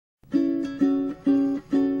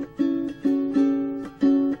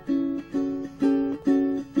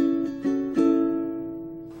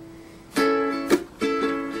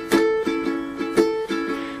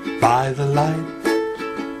light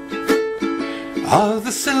of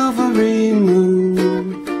the silvery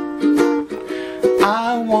moon,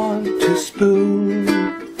 I want to spoon.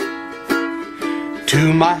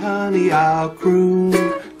 To my honey I'll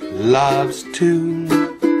croon love's tune,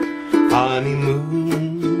 honeymoon.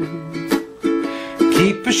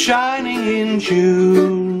 Keep a shining in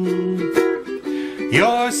June.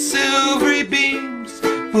 Your silvery beams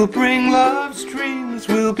will bring love's dreams.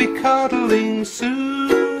 We'll be cuddling soon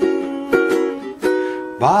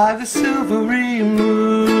by the silvery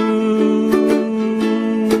moon.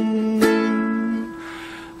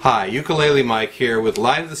 Hi, Ukulele Mike here with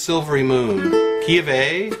Light of the Silvery Moon. Key of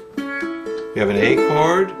A, we have an A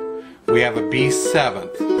chord, we have a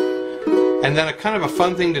B7th. And then a kind of a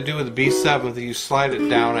fun thing to do with the B7th, you slide it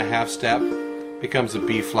down a half step, becomes a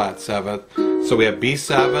B flat 7th. So we have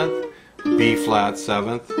B7th, B flat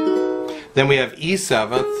 7th. Then we have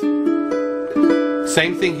E7th.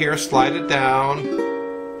 Same thing here, slide it down,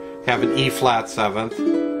 have an E flat 7th.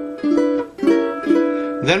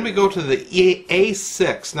 Then we go to the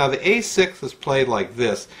A6. Now the A6 is played like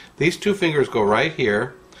this. These two fingers go right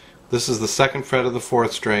here. This is the 2nd fret of the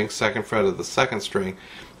 4th string, 2nd fret of the 2nd string.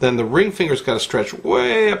 Then the ring finger's got to stretch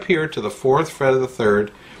way up here to the 4th fret of the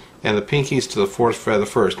 3rd, and the pinkies to the 4th fret of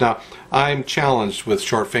the 1st. Now, I'm challenged with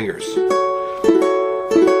short fingers.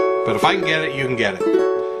 But if I can get it, you can get it.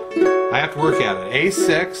 I have to work at it.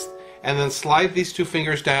 A6th, and then slide these two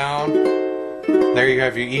fingers down. There you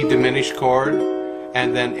have your E diminished chord,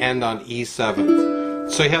 and then end on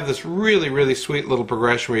E7th. So you have this really, really sweet little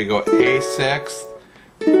progression where you go A6th,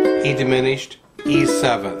 E diminished,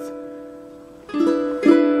 E7th.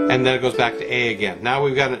 And then it goes back to A again. Now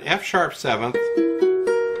we've got an F sharp 7th.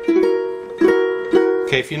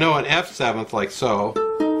 Okay, if you know an F7th like so,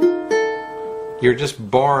 you're just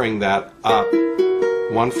barring that up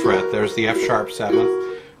 1 fret. There's the F sharp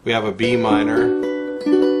 7th. We have a B minor.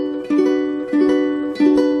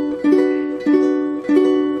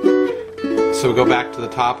 So we go back to the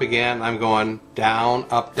top again. I'm going down,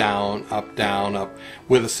 up, down, up, down, up,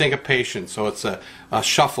 with a syncopation, so it's a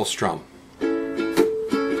shuffle strum.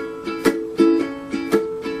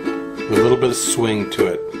 With a little bit of swing to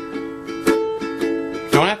it.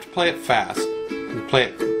 Don't have to play it fast. You play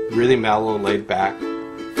it really mellow, laid back.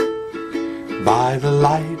 By the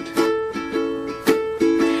light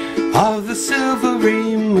of the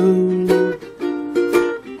silvery moon,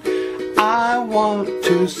 I want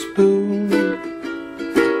to spoon.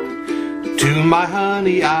 To my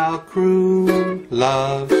honey I'll croon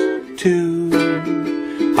love's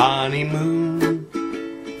tune, honeymoon.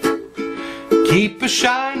 Keep a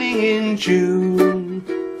shining in June.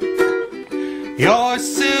 Your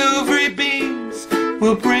silvery beams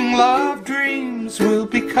will bring love dreams. We'll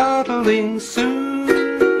be cuddling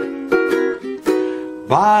soon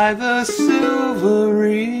by the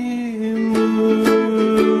silvery moon.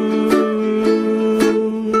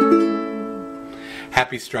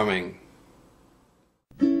 Happy strumming.